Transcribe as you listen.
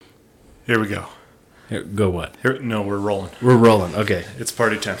Here we go. Here, go what? No, we're rolling. We're rolling. Okay. It's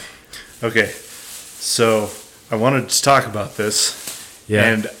party time. Okay. So I wanted to talk about this. Yeah.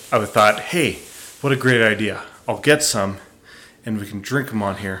 And I thought, hey, what a great idea. I'll get some and we can drink them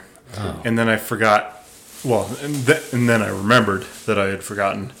on here. Oh. And then I forgot. Well, and then I remembered that I had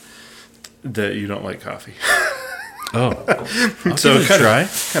forgotten that you don't like coffee. Oh. I'll So give it a try.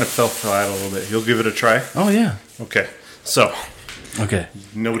 Kind of fell flat a little bit. You'll give it a try? Oh, yeah. Okay. So Okay.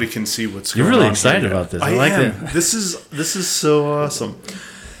 nobody can see what's You're going on. really excited here. about this. I like am. it. This is so awesome.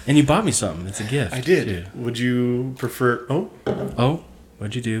 And you bought me something. It's a gift. I did. too. Would you prefer? Oh,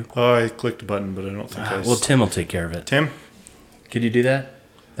 what'd you do? Oh, I clicked a button, but I don't think I. Well, Tim will take care of it. Tim. Could you do that?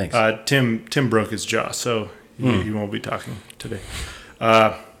 Thanks. Tim broke his jaw, so he won't be talking today.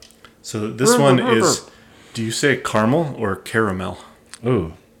 So this one is. Do you say caramel or caramel?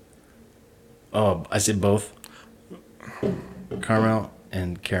 Ooh. Oh, I said both. Caramel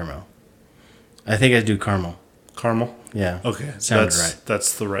and caramel. I think I do caramel. Caramel. Yeah. Okay, Sounded right.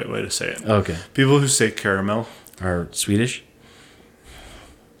 That's the right way to say it. Okay. People who say caramel, Are Swedish?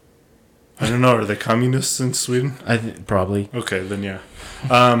 I don't know. Are they communists in Sweden? Probably. Okay, then yeah.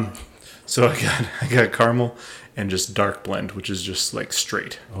 So I got caramel and just dark blend, which is just like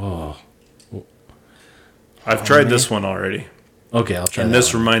straight. Oh. I've tried this one already, Okay, I'll try and that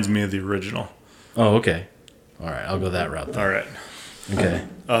this one. reminds me of the original. Oh, okay. All right, I'll go that route then. All right.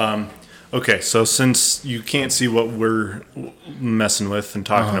 Okay. Okay, so since you can't see what we're messing with and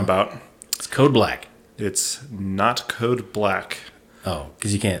talking about, It's code black. it's not code black. Oh,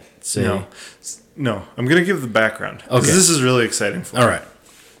 because you can't say. No. I'm going to give the background. 'Cause Okay. This is really exciting for me. All right.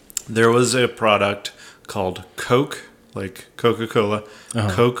 There was a product called Coke, like Coca-Cola,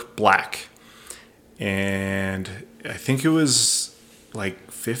 Coke Black. And I think it was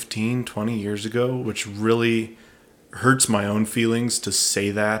like 15, 20 years ago, which really hurts my own feelings to say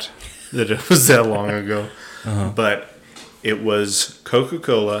that it was that long ago. But it was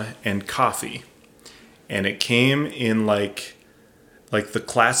Coca-Cola and coffee. And it came in like the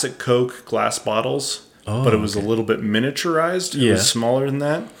classic Coke glass bottles, but it was a little bit miniaturized. It Yeah. was smaller than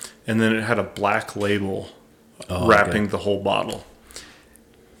that. And then it had a black label wrapping the whole bottle.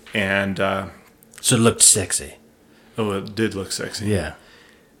 And So it looked sexy. it did look sexy. Yeah.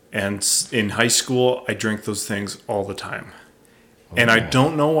 And in high school, I drank those things all the time. And I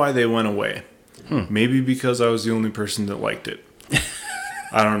don't know why they went away. Maybe because I was the only person that liked it.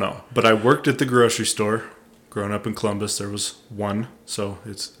 I don't know. But I worked at the grocery store. Growing up in Columbus, there was one. So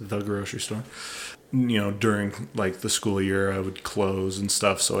it's the grocery store. You know, during like the school year, I would close and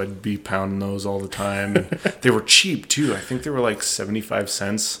stuff. So I'd be pounding those all the time. And they were cheap too. I think they were like 75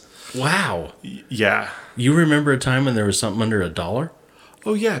 cents. Wow. Yeah. You remember a time when there was something under $1?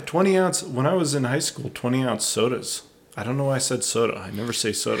 Oh, yeah, 20 ounce. When I was in high school, 20 ounce sodas. I don't know why I said soda. I never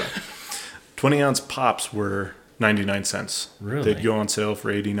say soda. 20 ounce pops were 99 cents. Really? They'd go on sale for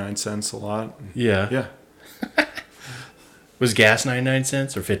 89 cents a lot. Yeah. Yeah. Was gas 99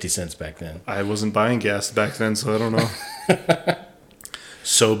 cents or 50 cents back then? I wasn't buying gas back then, so I don't know.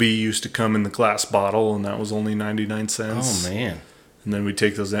 Sobe used to come in the glass bottle, and that was only 99 cents. Oh, man. And then we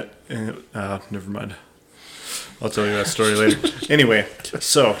take those. Never mind. I'll tell you that story later. Anyway,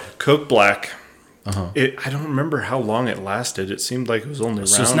 so Coke Black. I don't remember how long it lasted. It seemed like it was only around.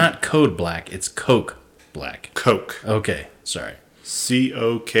 So it's not code black, it's Coke black. Coke. Okay, sorry.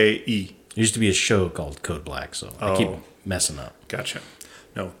 Coke. There used to be a show called Code Black, so I keep messing up. Gotcha.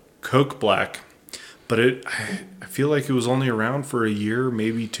 No, Coke Black. But I feel like it was only around for a year,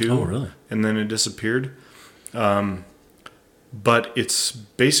 maybe two. Oh, really? And then it disappeared. But it's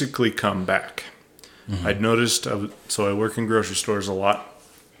basically come back. I'd noticed, so I work in grocery stores a lot,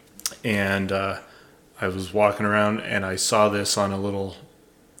 and I was walking around and I saw this on a little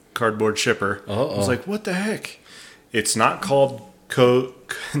cardboard shipper. I was like, what the heck? It's not called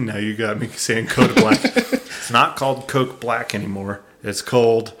Coke. Now you got me saying Coke Black. It's not called Coke Black anymore. It's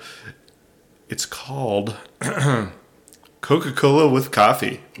called Coca-Cola with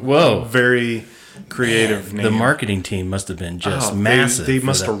coffee. Whoa. Very creative name. The marketing team must have been just massive. They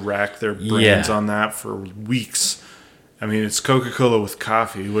must have racked their brains on that for weeks. I mean, it's Coca-Cola with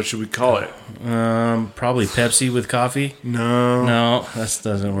coffee. What should we call it? Probably Pepsi with coffee. No, that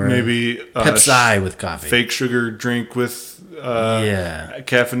doesn't work. maybe Pepsi with coffee. Fake sugar drink with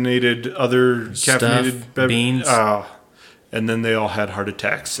caffeinated Stuff, beans. And then they all had heart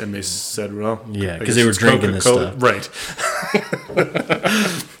attacks, and they said, "Well, Yeah, I because guess they were it's drinking this Coca-Cola." stuff.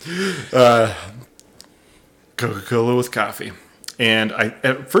 Right. Coca-Cola with coffee. And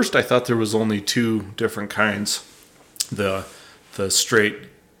at first I thought there was only two different kinds. The straight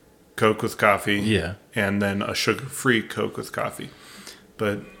Coke with coffee. Yeah. And then a sugar-free Coke with coffee.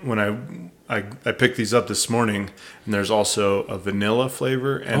 but when I picked these up this morning, and there's also a vanilla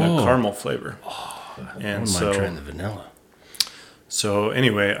flavor and a caramel flavor. I And wouldn't mind trying the vanilla. So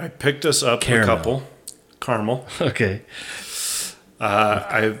anyway, I picked us up Caramel. a couple. Caramel. Okay.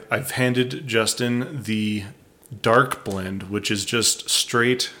 I've handed Justin the dark blend, which is just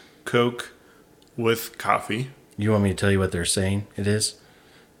straight Coke with coffee. You want me to tell you what they're saying it is?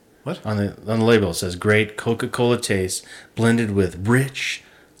 What? On the label it says great Coca-Cola taste blended with rich,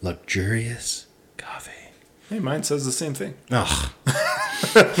 luxurious coffee. Hey, mine says the same thing. Ugh.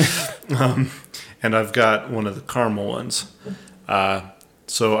 And I've got one of the caramel ones.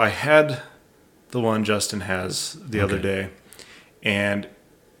 So I had the one Justin has the other day, and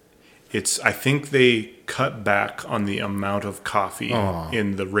I think they cut back on the amount of coffee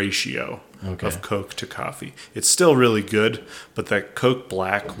in the ratio of Coke to coffee. It's still really good, but that Coke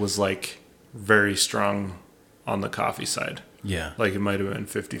Black was like very strong on the coffee side. Yeah. Like it might have been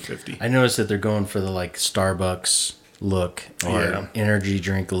 50-50. I noticed that they're going for the like Starbucks look or energy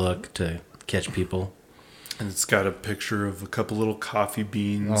drink look to catch people. And it's got a picture of a couple little coffee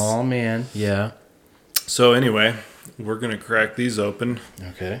beans. Oh man, yeah. So anyway, we're going to crack these open.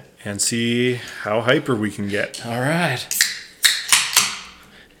 Okay. And see how hyper we can get. All right.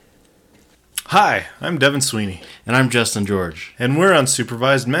 Hi, I'm Devin Sweeney. And I'm Justin George. And we're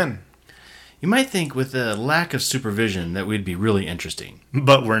Unsupervised Men. You might think with a lack of supervision that we'd be really interesting.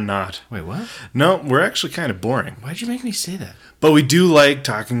 But we're not. Wait, what? No, we're actually kind of boring. Why'd you make me say that? But we do like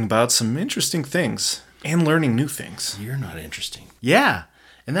talking about some interesting things and learning new things. You're not interesting. Yeah.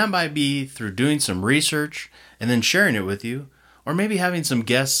 And that might be through doing some research and then sharing it with you. Or maybe having some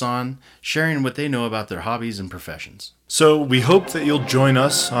guests on, sharing what they know about their hobbies and professions. So we hope that you'll join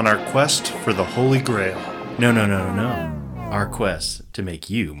us on our quest for the Holy Grail. No. Our quest to make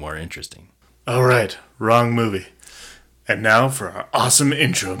you more interesting. All right, wrong movie. And now for our awesome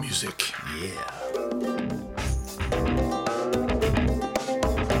intro music. Yeah.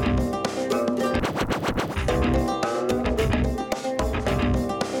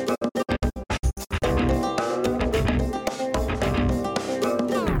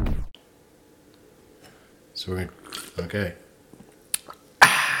 So we're gonna, okay.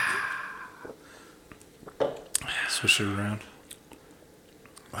 Switch it around.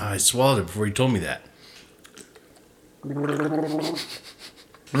 I swallowed it before you told me that.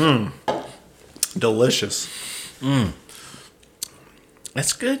 Delicious.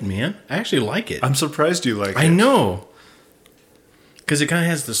 That's good, man. I actually like it. I'm surprised you like it. I know. Because it kind of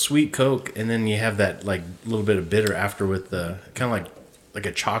has the sweet Coke, and then you have that like little bit of bitter after with the kind of like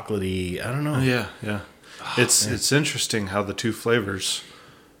a chocolatey. I don't know. Yeah. It's interesting how the two flavors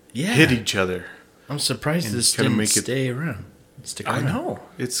Yeah. hit each other. I'm surprised And this kinda didn't make it- stay around. Stick I around. know.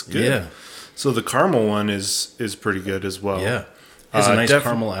 It's good. Yeah. So the caramel one is pretty good as well. Yeah. It has a nice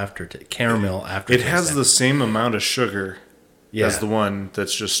caramel It aftertaste. has the same amount of sugar Yeah. as the one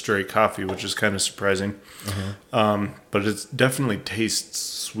that's just straight coffee, which is kind of surprising. But it definitely tastes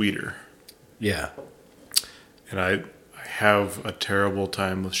sweeter. Yeah. And I have a terrible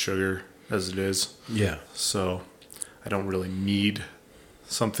time with sugar as it is. Yeah. So I don't really need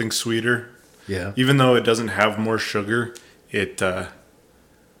something sweeter. Yeah. Even though it doesn't have more sugar, it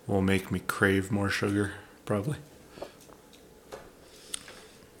will make me crave more sugar, probably.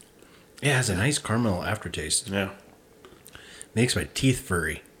 It has a nice caramel aftertaste. Yeah. Makes my teeth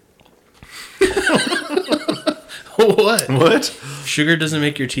furry. What? What? Sugar doesn't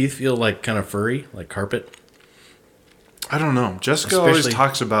make your teeth feel like kind of furry, like carpet? I don't know. Jessica always Especially-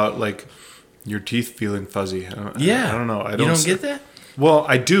 talks about like your teeth feeling fuzzy. I don't know. You don't get that? Well,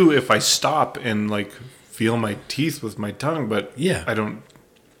 I do if I stop and like feel my teeth with my tongue, but Yeah. I don't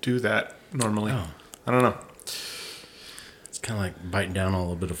do that normally. Oh. I don't know. It's kind of like biting down on a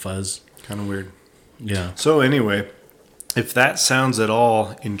little bit of fuzz. Kind of weird. Yeah. So anyway, if that sounds at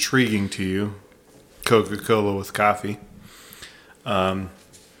all intriguing to you, Coca-Cola with coffee. I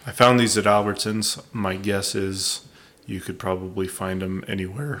found these at Albertsons. My guess is you could probably find them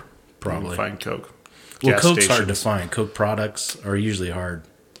anywhere. Probably. Find Coke. Well, Gas Coke's hard to stations. find. Coke products are usually hard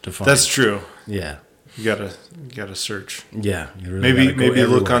to find. That's true. Yeah. You gotta search. Yeah. You really gotta go Maybe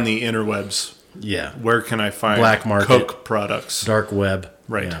look everywhere. on the interwebs. Yeah. Where can I find Black market. Coke products? Dark web.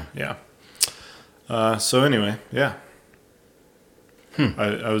 Right. Yeah. Yeah. So anyway, yeah.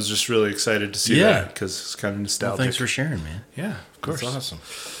 I was just really excited to see Yeah. that because it's kind of Well, nostalgic. thanks for sharing, man. Yeah, of course. That's awesome.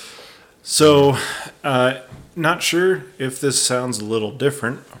 So, not sure if this sounds a little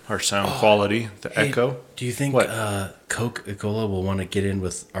different, our sound quality, the Hey, echo. Do you think What? Coca-Cola will want to get in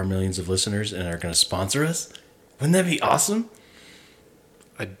with our millions of listeners and are going to sponsor us? Wouldn't that be awesome?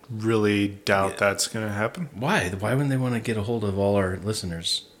 I really doubt that's going to happen. Why? Why wouldn't they want to get a hold of all our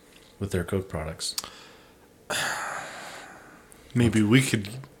listeners with their Coke products? Maybe we could...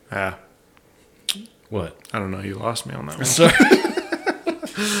 What? I don't know. You lost me on that one. Sorry.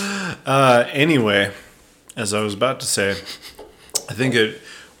 Anyway, as I was about to say, I think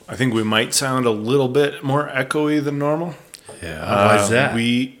we might sound a little bit more echoey than normal. Yeah. Why is that?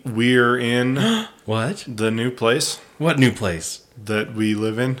 We're in what? The new place What new place? that we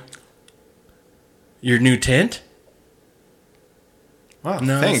live in. Your new tent? Wow,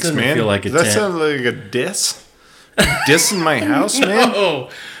 No, thanks, it doesn't man. feel like a Does that tent. sound like a diss? Diss in my house, man?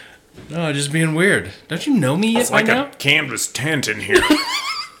 No, just being weird. Don't you know me yet It's like by now? a canvas tent in here.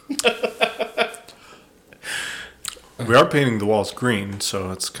 We are painting the walls green,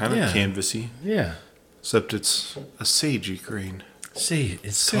 so it's kind of canvasy. Yeah. Except it's a sagey green. See,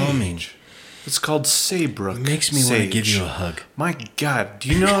 it's Sage. calming. It's called Saybrook. It makes me want to give you a hug. My God, do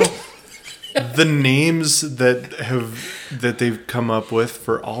you know the names that they've come up with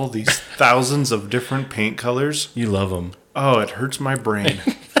for all these thousands of different paint colors? You love them. Oh, it hurts my brain.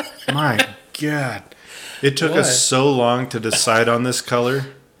 My God. It took us so long to decide on this color.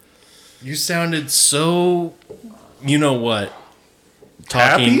 You sounded so, you know what,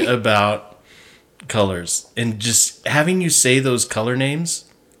 talking Happy? about colors. And just having you say those color names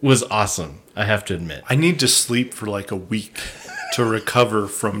was awesome, I have to admit. I need to sleep for like a week to recover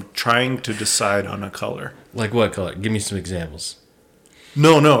from trying to decide on a color. Like what color? Give me some examples.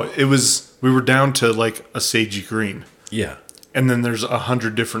 No, we were down to like a sagey green. Yeah. And then there's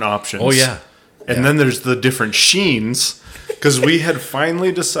 100 different options. Oh, yeah. And then there's the different sheens, because we had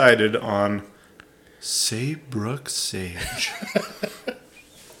finally decided on Saybrook Sage.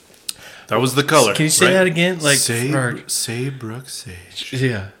 That was the color. Can you say that again? Like Saybrook Sage.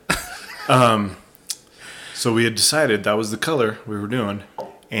 Yeah. So we had decided that was the color we were doing,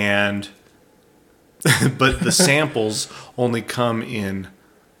 and but the samples only come in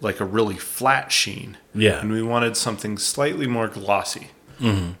like a really flat sheen. Yeah. And we wanted something slightly more glossy.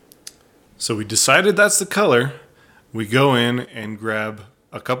 Mm-hmm. So we decided that's the color. We go in and grab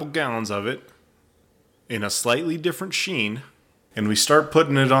a couple gallons of it in a slightly different sheen, and we start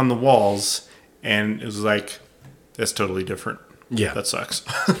putting it on the walls, and it was like, that's totally different. Yeah. That sucks.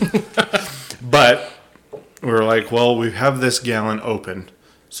 But we were like, well, we have this gallon open,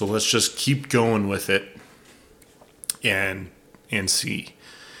 so let's just keep going with it and see.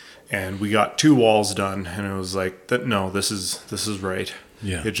 And we got 2 walls done, and it was like, no, this is right.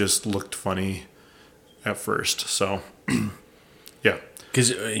 Yeah. It just looked funny at first. So, yeah.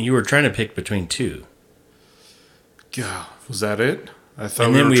 Because you were trying to pick between 2. Yeah. Was that it? I thought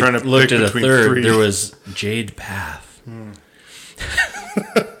And we then were we trying to looked pick at a between third. 3. There was Jade Path.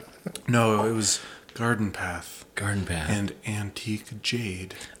 No, it was Garden Path. Garden Path. And Antique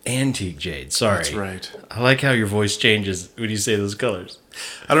Jade. Antique Jade. Sorry. That's right. I like how your voice changes when you say those colors.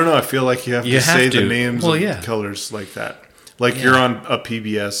 I don't know. I feel like you have to say the names of colors like that. Like you're on a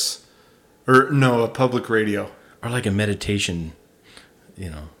PBS, or no, a public radio. Or like a meditation,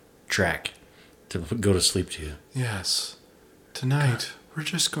 track to go to sleep to. Yes. Tonight, we're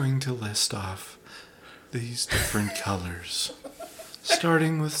just going to list off these different colors.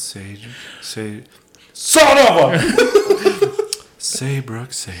 Starting with sage. Son of a!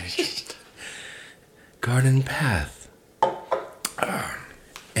 Saybrook Sage. Garden Path.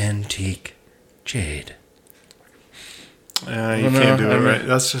 Antique Jade. You can't do it right.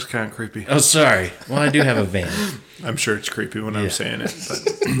 That's just kind of creepy. Oh, sorry. Well, I do have a van. I'm sure it's creepy when I'm saying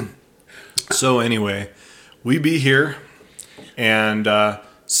it. But so anyway, we be here, and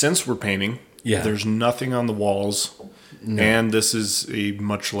since we're painting, there's nothing on the walls, and this is a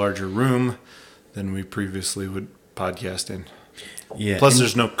much larger room than we previously would podcast in. Yeah. Plus,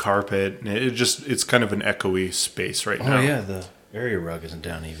 there's no carpet. It's kind of an echoey space right now. Oh yeah, the area rug isn't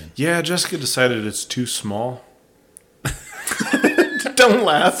down even. Yeah, Jessica decided it's too small. Don't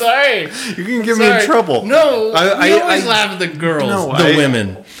laugh. Sorry. You can get me in trouble. No, I always laugh at the girls. No,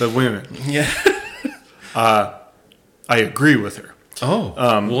 women. The women. Yeah. I agree with her.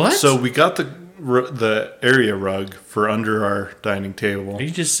 Oh, what? So we got the area rug for under our dining table. Are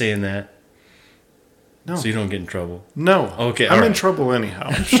you just saying that? No. So you don't get in trouble? No. Okay, I'm in trouble anyhow,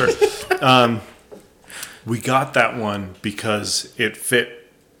 I'm sure. We got that one because it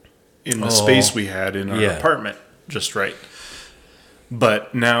fit in the space we had in our apartment just right.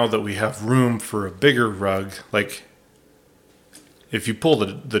 But now that we have room for a bigger rug, like if you pull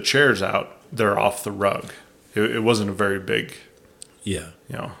the chairs out, they're off the rug. It wasn't a very big. Yeah.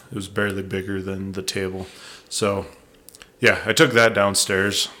 It was barely bigger than the table. So, yeah, I took that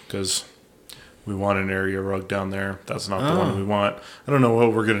downstairs because We want an area rug down there. That's not the one we want. I don't know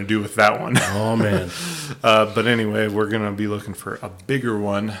what we're going to do with that one. Oh, man. But anyway, we're going to be looking for a bigger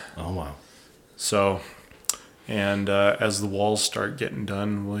one. Oh, wow. So, and as the walls start getting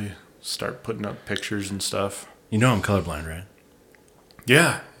done, we start putting up pictures and stuff. You know I'm colorblind, right?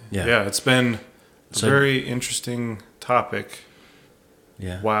 Yeah. It's been a So- very interesting topic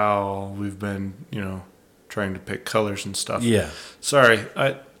Yeah. while we've been, trying to pick colors and stuff. Yeah. Sorry,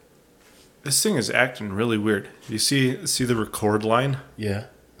 this thing is acting really weird. You see the record line? Yeah.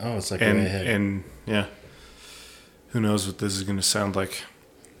 Oh, it's like And way ahead. and yeah. Who knows what this is going to sound like?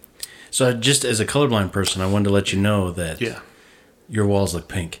 So just as a colorblind person, I wanted to let you know that your walls look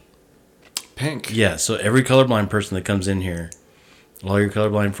pink. Pink. Yeah, so every colorblind person that comes in here, all your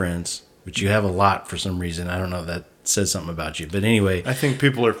colorblind friends, which you have a lot for some reason. I don't know if that says something about you. But anyway. I think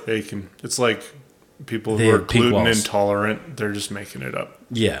people are faking. It's like people They who are have pink gluten walls. intolerant, they're just making it up.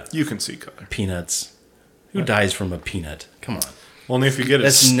 Yeah. You can see color. Peanuts. Who dies from a peanut? Come on. Only if you get it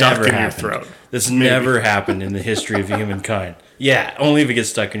That's stuck never in happened. your throat. That's Maybe. never happened in the history of humankind. Yeah, only if it gets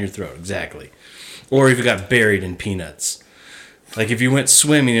stuck in your throat. Exactly. Or if it got buried in peanuts. Like if you went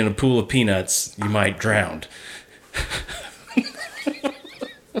swimming in a pool of peanuts, you might drown.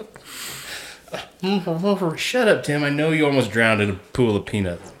 Shut up, Tim. I know you almost drowned in a pool of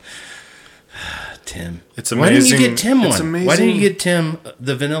peanuts. Tim. It's Why didn't you amazing. get Tim It's one? amazing. Why didn't you get Tim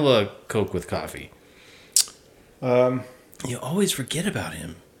the vanilla Coke with coffee? You always forget about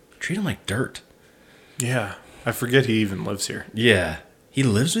him. Treat him like dirt. Yeah. I forget he even lives here. Yeah. He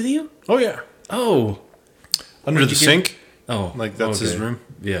lives with you? Oh, yeah. Oh. Under the sink. Oh. Like that's his room.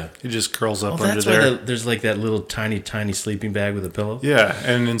 Yeah. He just curls up Oh, under that's there. why there's like that little tiny sleeping bag with a pillow? Yeah.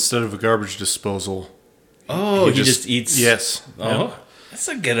 And instead of a garbage disposal. Oh, he just eats. Yes. Oh, that's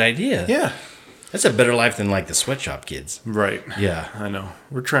a good idea. Yeah. That's a better life than like the sweatshop kids. Right. Yeah. I know.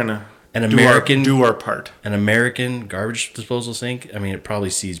 We're trying to An American do our part. An American garbage disposal sink. I mean, it probably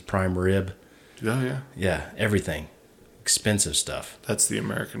sees prime rib. Oh, yeah. Yeah, everything. Expensive stuff. That's the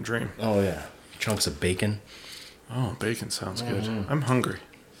American dream. Oh yeah. Chunks of bacon. Oh, bacon sounds good. I'm hungry.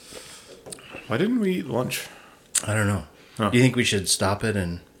 Why didn't we eat lunch? I don't know. Oh. Do you think we should stop it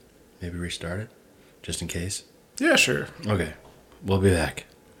and maybe restart it? Just in case? Yeah, sure. Okay. We'll be back.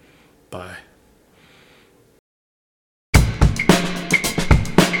 Bye.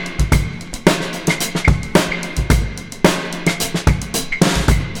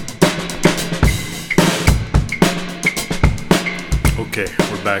 Okay,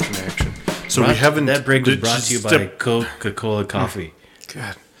 we're back in action. So we haven't. That break was brought just to you by step- Coca-Cola coffee.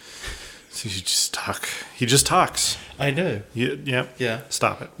 God. So you just talk. He just talks. I do. Yeah. Yeah.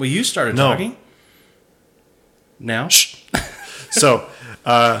 Stop it. Well, you started No. talking. Now? So,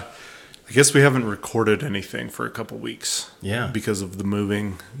 I guess we haven't recorded anything for a couple weeks. Yeah. Because of the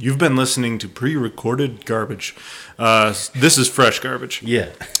moving. You've been listening to pre-recorded garbage. This is fresh garbage. Yeah.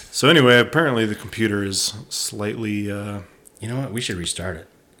 So anyway, apparently the computer is slightly. You know what? We should restart it.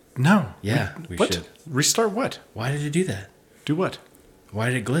 No. Yeah, we what? should. Restart what? Why did it do that? Do what? Why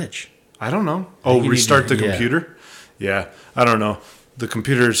did it glitch? I don't know. think you need Restart to- the yeah. computer? Yeah, I don't know. The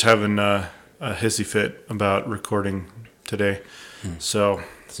computer's having a hissy fit about recording today. So,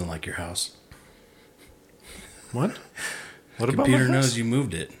 Doesn't like your house. what? What The about computer my house? knows you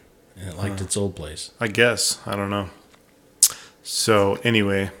moved it, and it liked its old place. I guess. I don't know. So,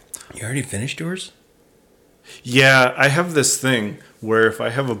 anyway. You already finished yours? Yeah, I have this thing where if I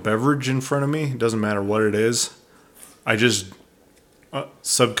have a beverage in front of me, it doesn't matter what it is, I just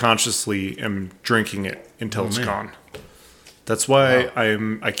subconsciously am drinking it until it's man. gone. That's why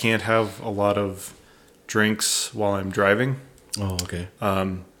I can't have a lot of drinks while I'm driving, Oh, okay.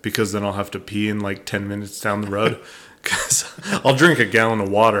 because then I'll have to pee in like 10 minutes down the road. Because I'll drink a gallon of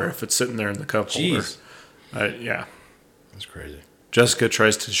water if it's sitting there in the cup Jeez. holder. Yeah. That's crazy. Jessica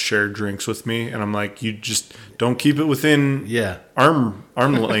tries to share drinks with me, and I'm like, you just don't keep it within Yeah. arm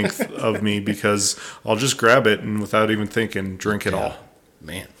length of me, because I'll just grab it and without even thinking, drink it all.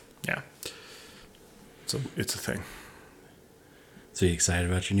 Man. Yeah. So it's a thing. So you excited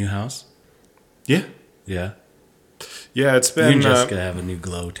about your new house? Yeah. Yeah. Yeah, it's You been. and Jessica have a new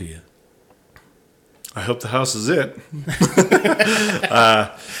glow to you. I hope the house is it.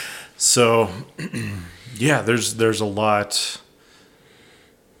 So, yeah, there's a lot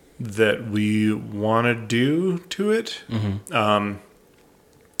that we want to do to it. Mm-hmm.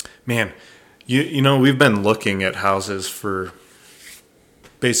 Man, you know, we've been looking at houses for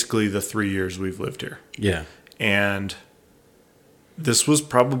basically the 3 years we've lived here. Yeah. And this was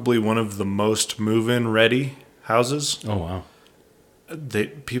probably one of the most move-in ready houses. Oh, wow.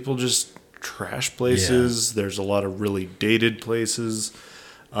 People just trash places. There's a lot of really dated places.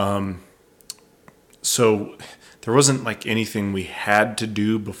 so there wasn't like anything we had to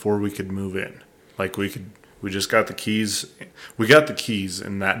do before we could move in. Like we just got the keys. We got the keys,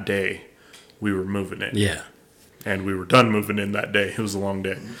 and that day we were moving in. Yeah. And we were done moving in that day. It was a long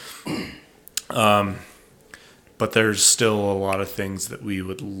day. But there's still a lot of things that we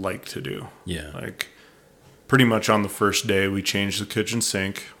would like to do. Yeah. Like pretty much on the first day, we changed the kitchen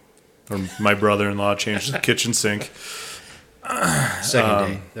sink. Or my brother-in-law changed the kitchen sink. Second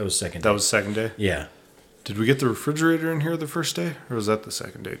day. That was second day. That was second day? Yeah. Did we get the refrigerator in here the first day? Or was that the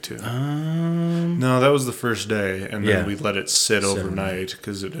second day too? No, that was the first day. And then we let it sit overnight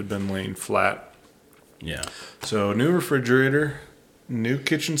because it had been laying flat. Yeah. So new refrigerator, new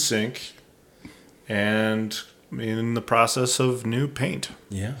kitchen sink, and in the process of new paint.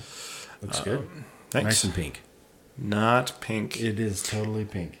 Yeah. Looks good. Thanks. Nice and pink. Not pink. It is totally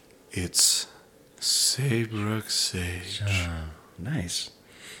pink. It's Saybrook Sage. Nice.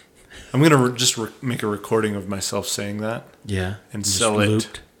 I'm going to just make a recording of myself saying that. Yeah. And sell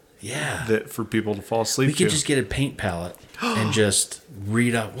it. Yeah. For people to fall asleep We could to. just get a paint palette and just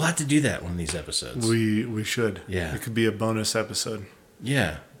read out. We'll have to do that one of these episodes. We should. Yeah. It could be a bonus episode.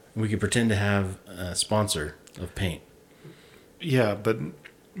 Yeah. We could pretend to have a sponsor of paint. Yeah, but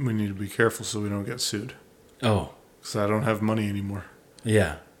we need to be careful so we don't get sued. Oh. Because I don't have money anymore.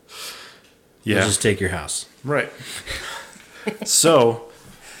 Yeah. Yeah. We'll just take your house. Right. So,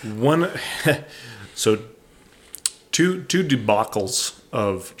 two debacles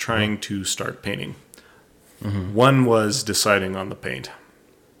of trying to start painting. Mm-hmm. One was deciding on the paint.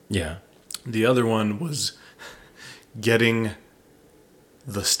 Yeah. The other one was getting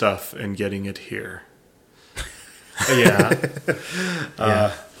the stuff and getting it here. Yeah.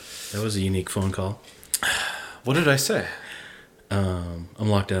 Yeah. That was a unique phone call. What did I say? I'm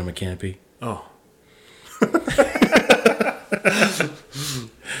locked out of my canopy. Oh.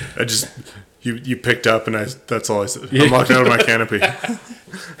 You picked up and that's all I said. I'm locked out of my canopy.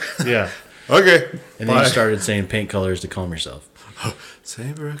 Yeah. Okay. And then you started saying paint colors to calm yourself.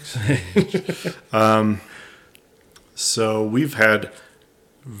 Saybrook Sage. So we've had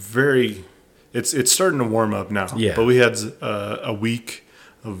it's starting to warm up now. Yeah. But we had a week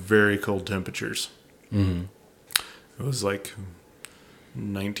of very cold temperatures. Mm-hmm. It was like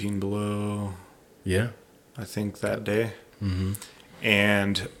 19 below. Yeah. I think that day. Mm-hmm.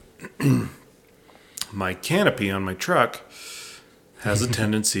 And my canopy on my truck has a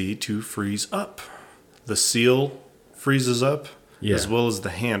tendency to freeze up. The seal freezes up as well as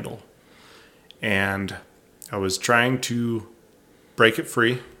the handle. And I was trying to break it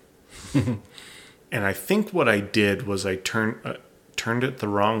free. And I think what I did was I turned it the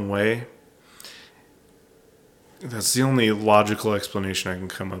wrong way. That's the only logical explanation I can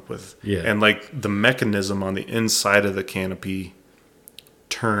come up with. Yeah. And like the mechanism on the inside of the canopy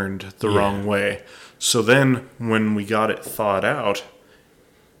turned the wrong way. So then when we got it thawed out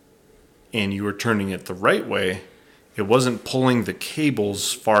and you were turning it the right way, it wasn't pulling the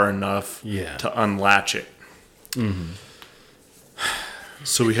cables far enough to unlatch it. Mm-hmm.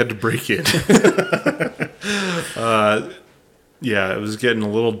 So we had to break it. Yeah, it was getting a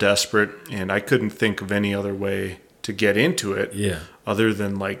little desperate, and I couldn't think of any other way to get into it other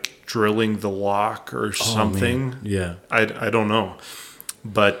than like drilling the lock or something. Yeah. I don't know.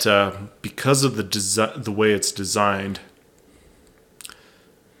 But because of the way it's designed,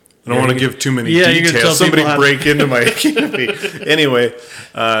 I don't want to give too many details. Somebody break into my canopy. Anyway,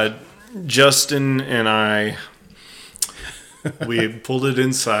 Justin and I, we pulled it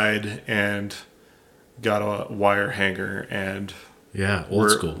inside and got a wire hanger, and old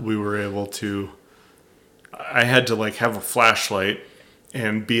school. We were able to. I had to like have a flashlight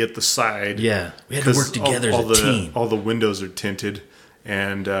and be at the side. Yeah, we had to work together as a team. All the windows are tinted,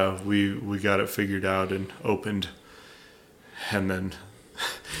 and we got it figured out and opened, and then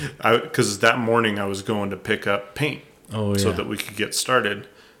because that morning I was going to pick up paint so that we could get started,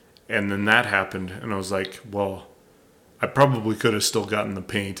 and then that happened, and I was like, well, I probably could have still gotten the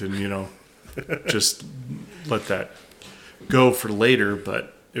paint and just let that go for later,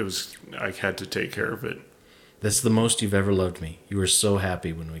 but I had to take care of it. That's the most you've ever loved me. You were so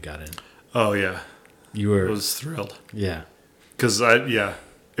happy when we got in. Oh yeah, I was thrilled. Yeah, because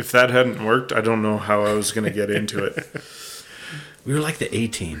if that hadn't worked, I don't know how I was going to get into it. We were like the A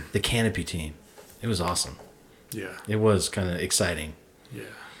team, the canopy team. It was awesome. Yeah, it was kind of exciting. Yeah,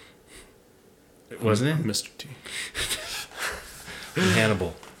 wasn't it, Mr. T? And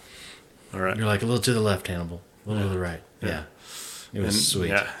Hannibal. All right, you're like a little to the left, Hannibal, a little to the right. Yeah. It was sweet.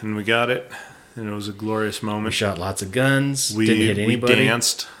 Yeah, and we got it, and it was a glorious moment. We shot lots of guns. Didn't hit anybody. We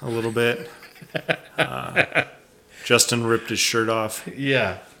danced a little bit. Justin ripped his shirt off.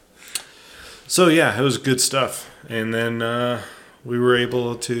 Yeah. So yeah, it was good stuff. And then we were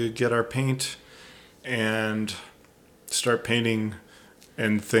able to get our paint and start painting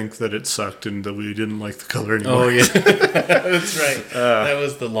and think that it sucked and that we didn't like the color anymore. Oh, yeah. That's right. That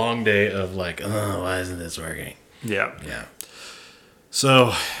was the long day of like, oh, why isn't this working? Yeah. Yeah.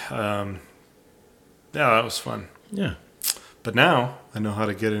 So, that was fun. Yeah. But now I know how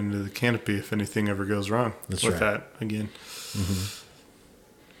to get into the canopy if anything ever goes wrong That's with right. that again. Mm-hmm.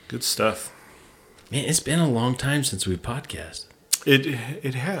 Good stuff. Man, it's been a long time since we podcasted.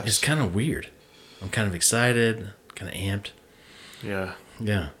 It has. It's kind of weird. I'm kind of excited, kind of amped. Yeah.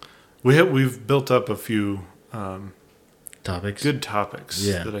 Yeah. We've built up a few Topics. good topics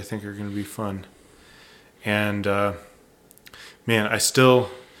that I think are going to be fun. And man,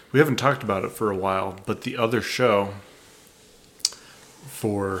 we haven't talked about it for a while, but the other show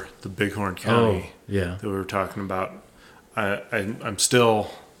for the Bighorn County that we were talking about, I'm still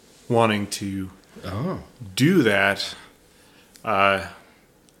wanting to do that. I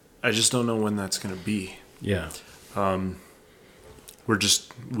just don't know when that's going to be. Yeah.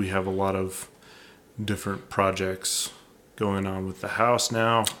 We have a lot of different projects going on with the house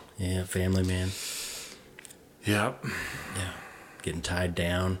now. Yeah, family man. Yeah. Yeah. Getting tied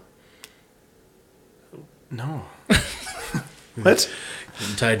down. No. What?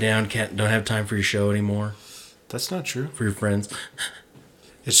 Getting tied down, don't have time for your show anymore. That's not true. For your friends.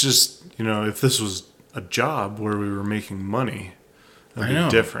 It's just, if this was a job where we were making money, that'd be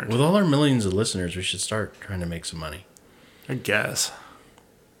different. With all our millions of listeners, we should start trying to make some money. I guess.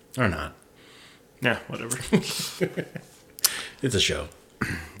 Or not. Yeah, whatever. It's a show.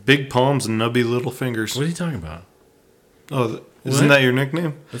 Big palms and nubby little fingers. What are you talking about? Oh, isn't that your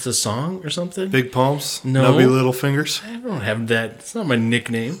nickname? That's a song or something? Big palms, No. nubby little fingers? I don't have that. It's not my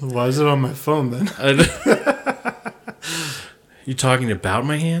nickname. Why is it on my phone then? You talking about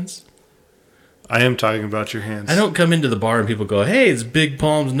my hands? I am talking about your hands. I don't come into the bar and people go, hey, it's big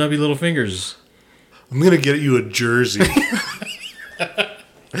palms, nubby little fingers. I'm going to get you a jersey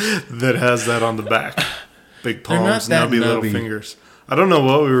that has that on the back. Big palms, nubby little fingers. I don't know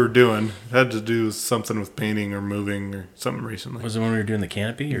what we were doing. It had to do with something with painting or moving or something recently. Was it when we were doing the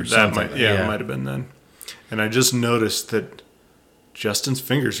canopy or that something? it might have been then. And I just noticed that Justin's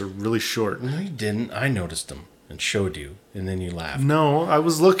fingers are really short. No, you didn't. I noticed them and showed you, and then you laughed. No, I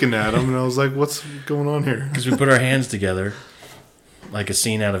was looking at him and I was like, what's going on here? Because we put our hands together like a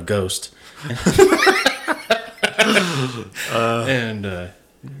scene out of Ghost.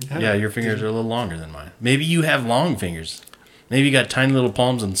 Yeah, your fingers are a little longer than mine. Maybe you have long fingers. Maybe you got tiny little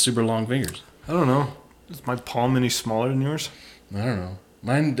palms and super long fingers. I don't know. Is my palm any smaller than yours? I don't know.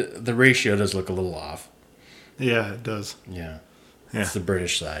 Mine, the ratio does look a little off. Yeah, it does. Yeah. Yeah. It's the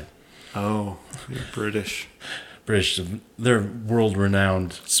British side. Oh, you're British. They're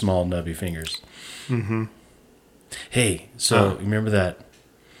world-renowned small nubby fingers. Mm-hmm. Hey, so you remember that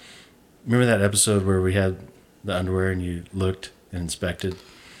episode where we had the underwear and you looked and inspected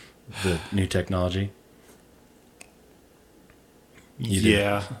the new technology?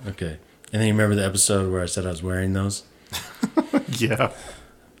 Yeah. Okay. And then you remember the episode where I said I was wearing those? Yeah.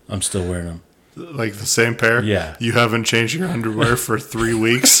 I'm still wearing them. Like the same pair? Yeah. You haven't changed your underwear for 3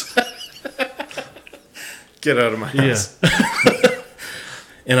 weeks? Get out of my house. Yeah.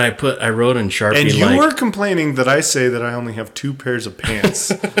 And I wrote in Sharpie and you were complaining that I say that I only have 2 pairs of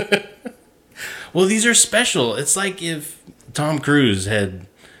pants. Well, these are special. It's like if Tom Cruise had,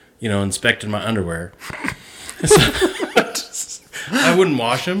 inspected my underwear. I wouldn't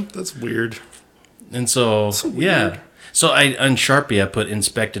wash them. That's weird. And so, yeah. So on Sharpie, I put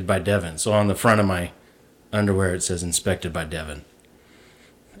inspected by Devin. So on the front of my underwear, it says inspected by Devin.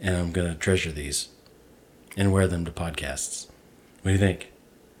 And I'm going to treasure these and wear them to podcasts. What do you think?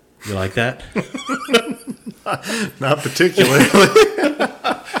 You like that? Not particularly.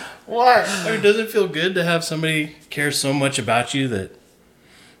 What? I mean, does it feel good to have somebody care so much about you that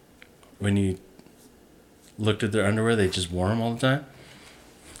when you looked at their underwear, they just wore them all the time?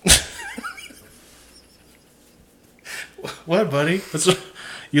 What, buddy?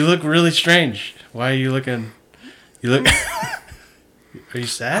 You look really strange. Why are you looking? You look. Are you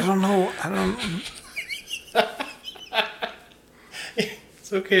sad? I don't know.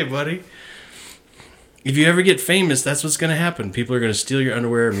 It's okay, buddy. If you ever get famous, that's what's going to happen. People are going to steal your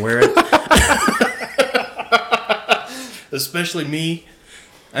underwear and wear it. Especially me.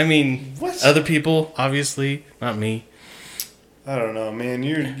 I mean, what? Other people, obviously, not me. I don't know, man.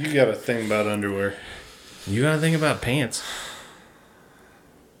 You got a thing about underwear. You got to think about pants.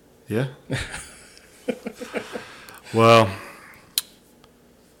 Yeah. Well.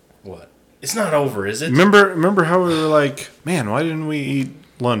 What? It's not over, is it? Remember how we were like, man, why didn't we eat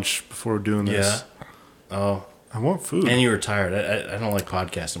lunch before doing this. Yeah. Oh. I want food. And you were tired. I don't like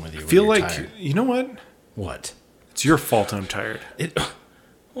podcasting with you. I feel like, tired. you know what? What? It's your fault I'm tired.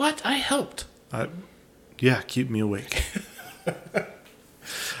 What? I helped. Yeah, keep me awake.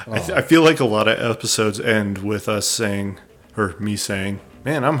 I feel like a lot of episodes end with us saying, or me saying,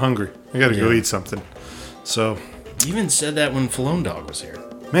 man, I'm hungry. I gotta go eat something. So. You even said that when Falone Dog was here.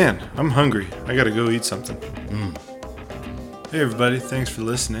 Man, I'm hungry. I gotta go eat something. Hey everybody, thanks for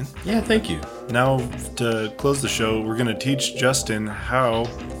listening. Yeah, thank you. Now, to close the show, we're gonna teach Justin how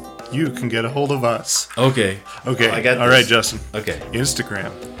you can get a hold of us. Okay. Okay. I got this. All right, Justin. Okay.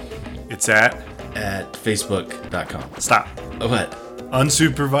 Instagram. It's at facebook.com. Stop. What?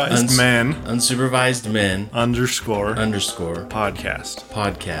 Unsupervised men. Unsupervised men. Underscore. Podcast.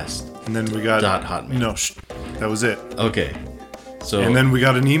 And then we got. .hotmail. No, that was it. Okay. So. And then we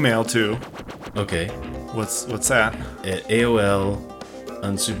got an email too. Okay. What's that? At AOL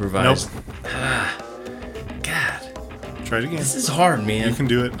unsupervised. Nope. God. Try it again. This is hard, man. You can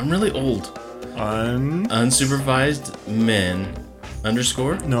do it. I'm really old. Unsupervised men.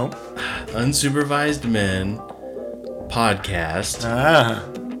 Underscore? Nope. Unsupervised men. Podcast.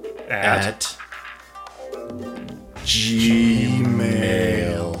 At gmail.com.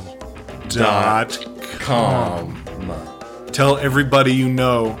 Tell everybody you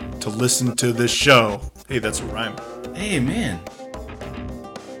know to listen to this show. Hey, that's a rhyme. Hey, man.